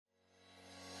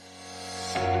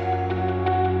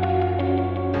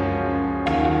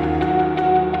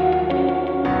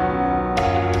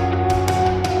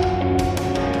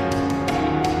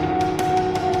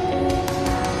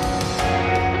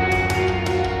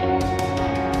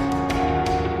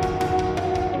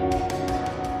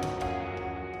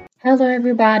Hello,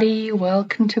 everybody.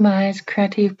 Welcome to my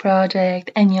creative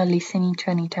project, and you're listening to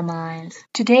Anita Miles.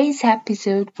 Today's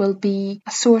episode will be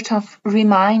a sort of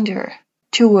reminder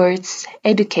towards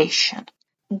education.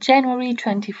 January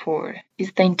 24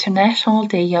 is the International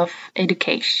Day of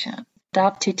Education,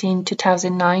 adopted in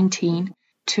 2019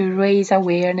 to raise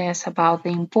awareness about the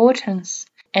importance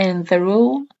and the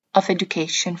role of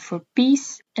education for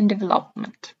peace and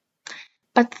development.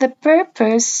 But the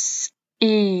purpose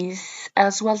is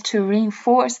as well to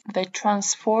reinforce the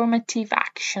transformative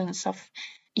actions of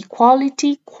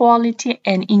equality, quality,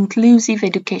 and inclusive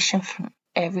education for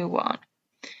everyone.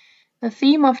 The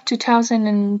theme of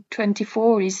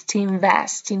 2024 is to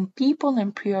invest in people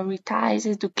and prioritize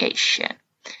education.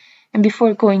 And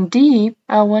before going deep,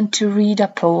 I want to read a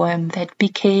poem that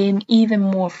became even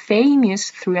more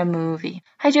famous through a movie.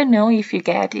 I don't know if you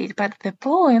get it, but the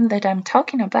poem that I'm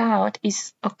talking about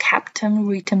is O Captain,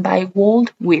 written by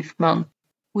Walt Whitman,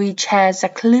 which has a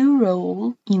clue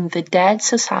role in the Dead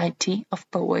Society of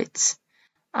Poets,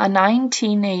 a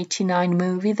 1989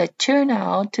 movie that turned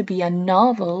out to be a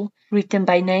novel written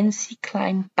by Nancy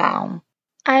Kleinbaum.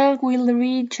 I will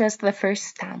read just the first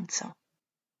stanza.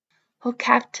 Oh,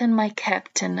 Captain, my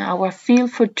Captain, our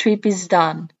fearful trip is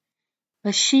done.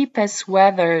 The ship has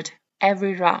weathered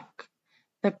every rock.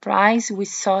 The prize we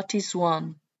sought is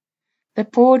won. The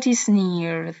port is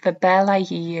near, the bell I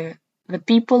hear, the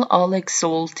people all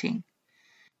exulting.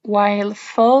 While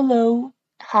follow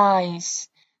highs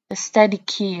the steady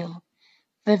keel,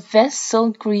 the vessel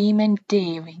grim and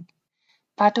daring.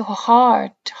 But oh,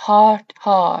 heart, heart,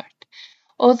 heart,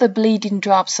 oh, the bleeding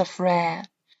drops of red!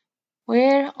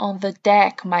 Where on the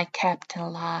deck my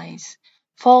captain lies,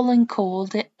 fallen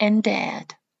cold and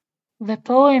dead. The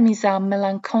poem is a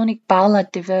melancholic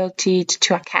ballad devoted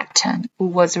to a captain who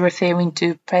was referring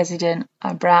to President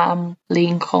Abraham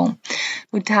Lincoln,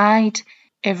 who died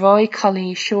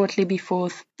heroically shortly before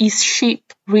his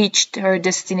ship reached her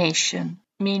destination,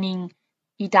 meaning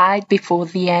he died before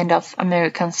the end of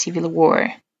American Civil War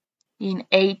in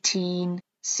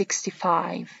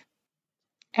 1865.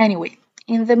 Anyway,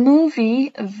 in the movie,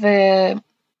 the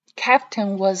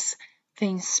captain was the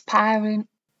inspiring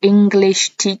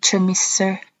English teacher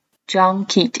Mr. John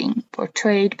Keating,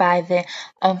 portrayed by the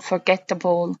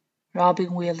unforgettable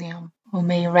Robin Williams, who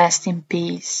may rest in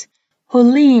peace, who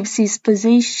leaves his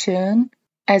position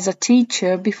as a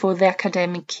teacher before the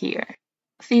academic year.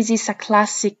 This is a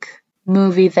classic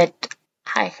movie that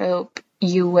I hope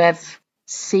you have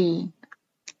seen.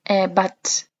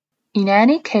 But in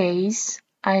any case,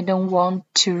 I don't want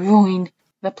to ruin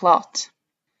the plot.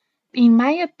 In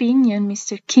my opinion,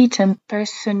 Mr. Keaton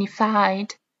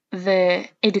personified the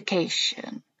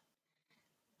education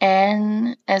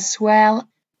and as well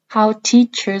how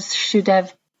teachers should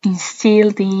have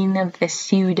instilled in the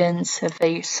students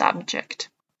their subject.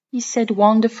 He said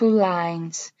wonderful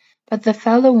lines, but the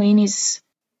following is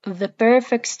the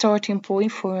perfect starting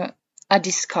point for a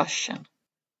discussion.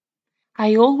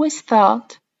 I always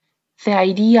thought the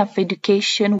idea of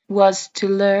education was to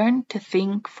learn to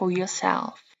think for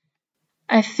yourself.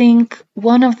 I think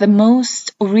one of the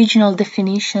most original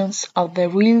definitions of the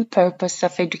real purpose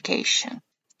of education.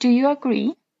 Do you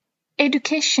agree?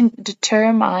 Education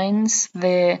determines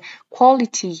the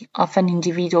quality of an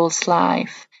individual's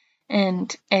life,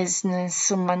 and as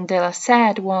Nelson Mandela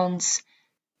said once,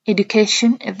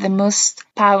 education is the most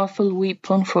powerful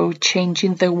weapon for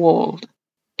changing the world.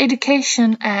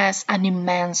 Education has an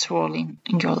immense role in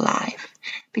your life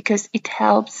because it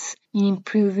helps in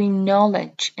improving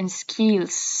knowledge and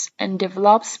skills and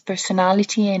develops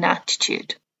personality and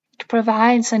attitude. It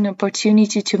provides an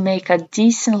opportunity to make a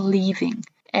decent living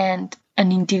and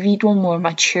an individual more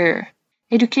mature.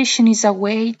 Education is a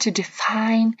way to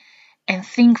define and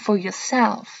think for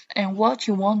yourself and what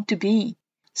you want to be.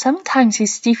 Sometimes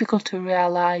it's difficult to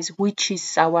realize which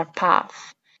is our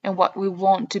path and what we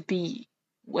want to be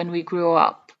when we grow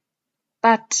up.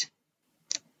 But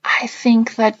I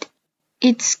think that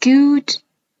it's good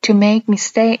to make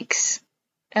mistakes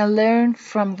and learn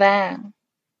from them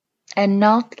and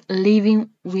not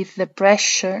living with the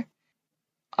pressure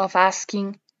of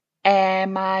asking,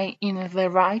 am I in the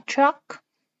right track?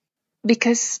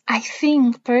 Because I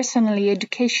think personally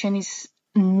education is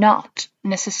not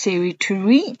necessary to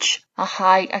reach a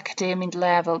high academic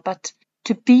level, but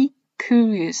to be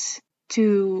curious,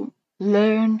 to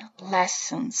learn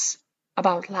lessons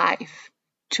about life,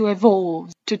 to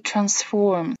evolve, to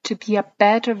transform, to be a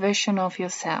better version of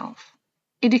yourself.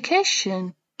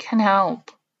 Education can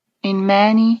help in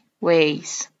many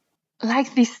ways.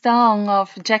 Like this song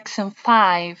of Jackson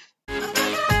 5.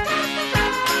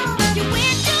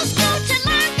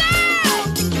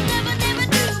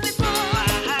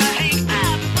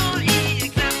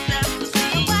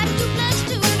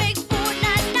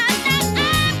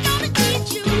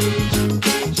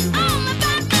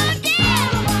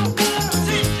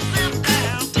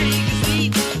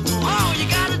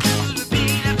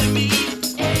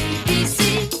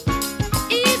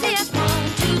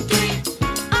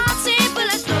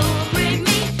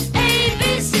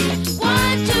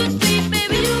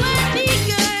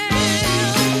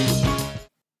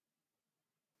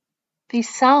 The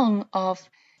song of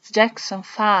Jackson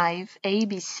 5,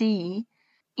 ABC,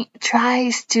 it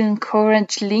tries to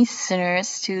encourage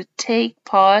listeners to take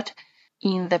part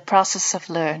in the process of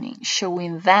learning,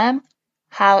 showing them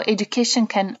how education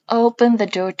can open the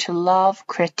door to love,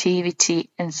 creativity,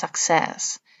 and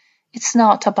success. It's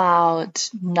not about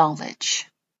knowledge.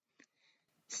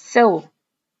 So,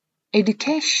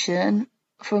 education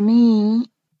for me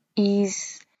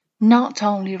is not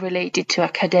only related to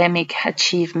academic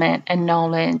achievement and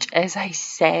knowledge, as I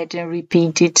said and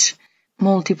repeated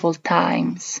multiple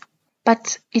times,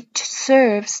 but it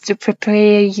serves to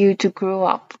prepare you to grow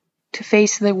up, to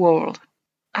face the world.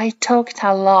 I talked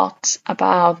a lot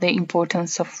about the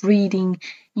importance of reading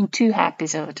in 2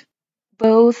 episodes.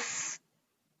 Both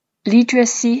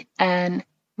literacy and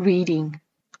reading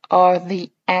are the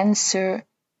answer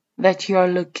that you are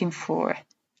looking for.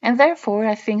 And therefore,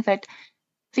 I think that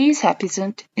this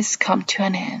episode is come to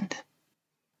an end.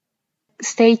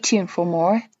 Stay tuned for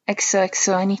more.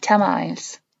 XOXO Anita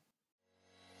Miles.